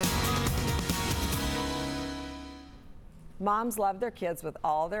Moms love their kids with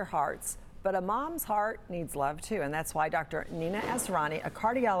all their hearts, but a mom's heart needs love too, and that's why Dr. Nina Asrani, a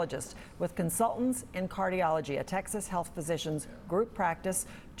cardiologist with Consultants in Cardiology, a Texas Health Physicians group practice,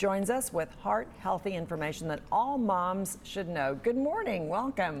 joins us with heart-healthy information that all moms should know. Good morning,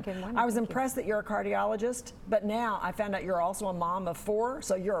 welcome. Good morning. I was impressed that you're a cardiologist, but now I found out you're also a mom of 4,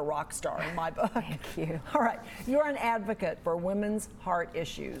 so you're a rock star in my book. Thank you. All right, you're an advocate for women's heart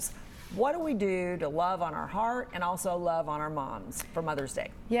issues. What do we do to love on our heart and also love on our moms for Mother's Day?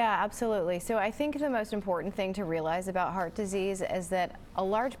 Yeah, absolutely. So I think the most important thing to realize about heart disease is that a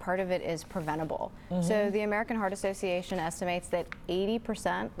large part of it is preventable. So the American Heart Association estimates that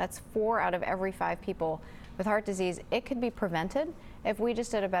 80%, that's 4 out of every 5 people with heart disease, it could be prevented if we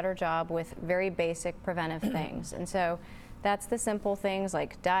just did a better job with very basic preventive things. And so that's the simple things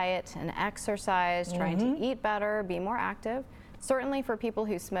like diet and exercise, trying to eat better, be more active. Certainly for people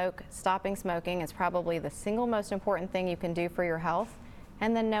who smoke, stopping smoking is probably the single most important thing you can do for your health.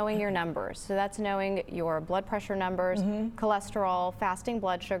 And then knowing your numbers. So that's knowing your blood pressure numbers, cholesterol, fasting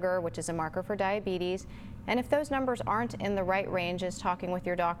blood sugar, which is a marker for diabetes. And if those numbers aren't in the right ranges, talking with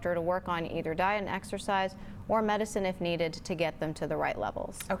your doctor to work on either diet and exercise or medicine if needed to get them to the right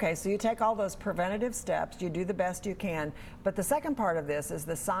levels. Okay, so you take all those preventative steps, you do the best you can, but the second part of this is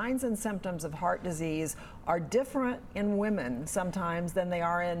the signs and symptoms of heart disease are different in women sometimes than they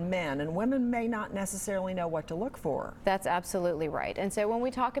are in men, and women may not necessarily know what to look for. That's absolutely right. And so when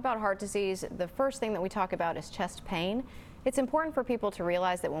we talk about heart disease, the first thing that we talk about is chest pain. It's important for people to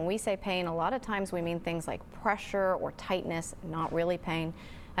realize that when we say pain, a lot of times we mean things like pressure or tightness, not really pain.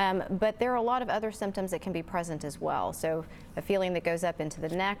 But there are a lot of other symptoms that can be present as well. So a feeling that goes up into the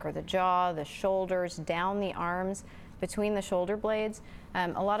neck or the jaw, the shoulders, down the arms, between the shoulder blades.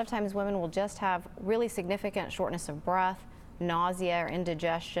 A lot of times women will just have really significant shortness of breath, nausea or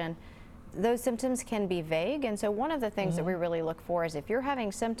indigestion. Those symptoms can be vague, and so one of the things that we really look for is if you're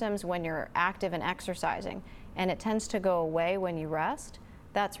having symptoms when you're active and exercising and it tends to go away when you rest,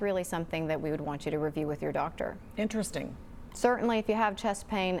 that's really something that we would want you to review with your doctor. Interesting. Certainly if you have chest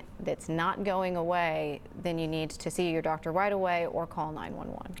pain that's not going away, then you need to see your doctor right away or call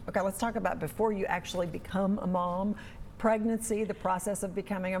 911. Okay, let's talk about before you actually become a mom. Pregnancy, the process of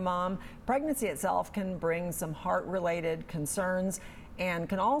becoming a mom. Pregnancy itself can bring some heart-related concerns and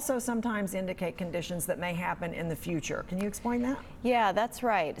can also sometimes indicate conditions that may happen in the future. Can you explain that? Yeah, that's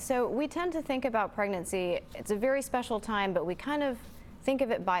right. So we tend to think about pregnancy, it's a very special time, but we kind of think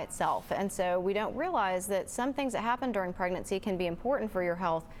of it by itself. And so we don't realize that some things that happen during pregnancy can be important for your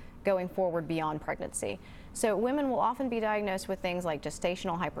health going forward beyond pregnancy. So women will often be diagnosed with things like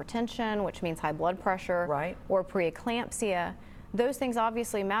gestational hypertension, which means high blood pressure, or preeclampsia. Those things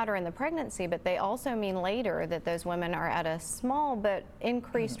obviously matter in the pregnancy, but they also mean later that those women are at a small but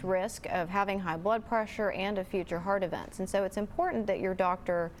increased risk of having high blood pressure and of future heart events. And so it's important that your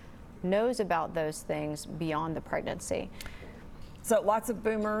doctor knows about those things beyond the pregnancy. So lots of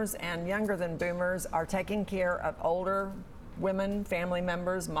boomers and younger than boomers are taking care of older women, family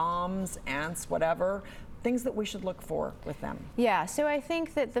members, moms, aunts, whatever. Things that we should look for with them. Yeah, so I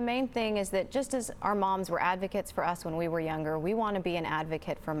think that the main thing is that just as our moms were advocates for us when we were younger, we want to be an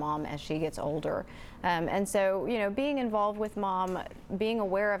advocate for mom as she gets older. And so, you know, being involved with mom, being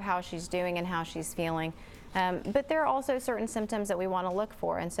aware of how she's doing and how she's feeling. But there are also certain symptoms that we want to look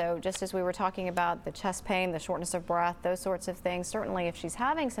for. And so just as we were talking about the chest pain, the shortness of breath, those sorts of things, certainly if she's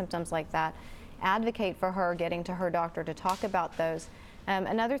having symptoms like that, advocate for her getting to her doctor to talk about those.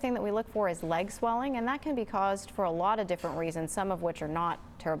 Another thing that we look for is leg swelling, and that can be caused for a lot of different reasons, some of which are not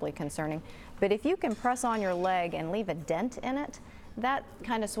terribly concerning. But if you can press on your leg and leave a dent in it, that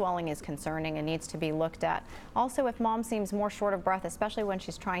kind of swelling is concerning and needs to be looked at. Also, if mom seems more short of breath, especially when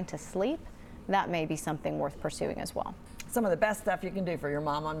she's trying to sleep, that may be something worth pursuing as well. Some of the best stuff you can do for your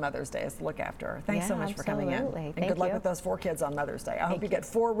mom on Mother's Day is to look after her. Thanks so much for coming in. And good luck with those 4 kids on Mother's Day. I hope you get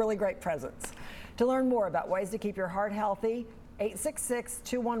 4 really great presents. To learn more about ways to keep your heart healthy,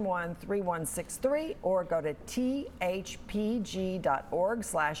 866-211-3163 or go to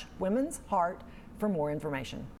thpg.org/women's heart for more information.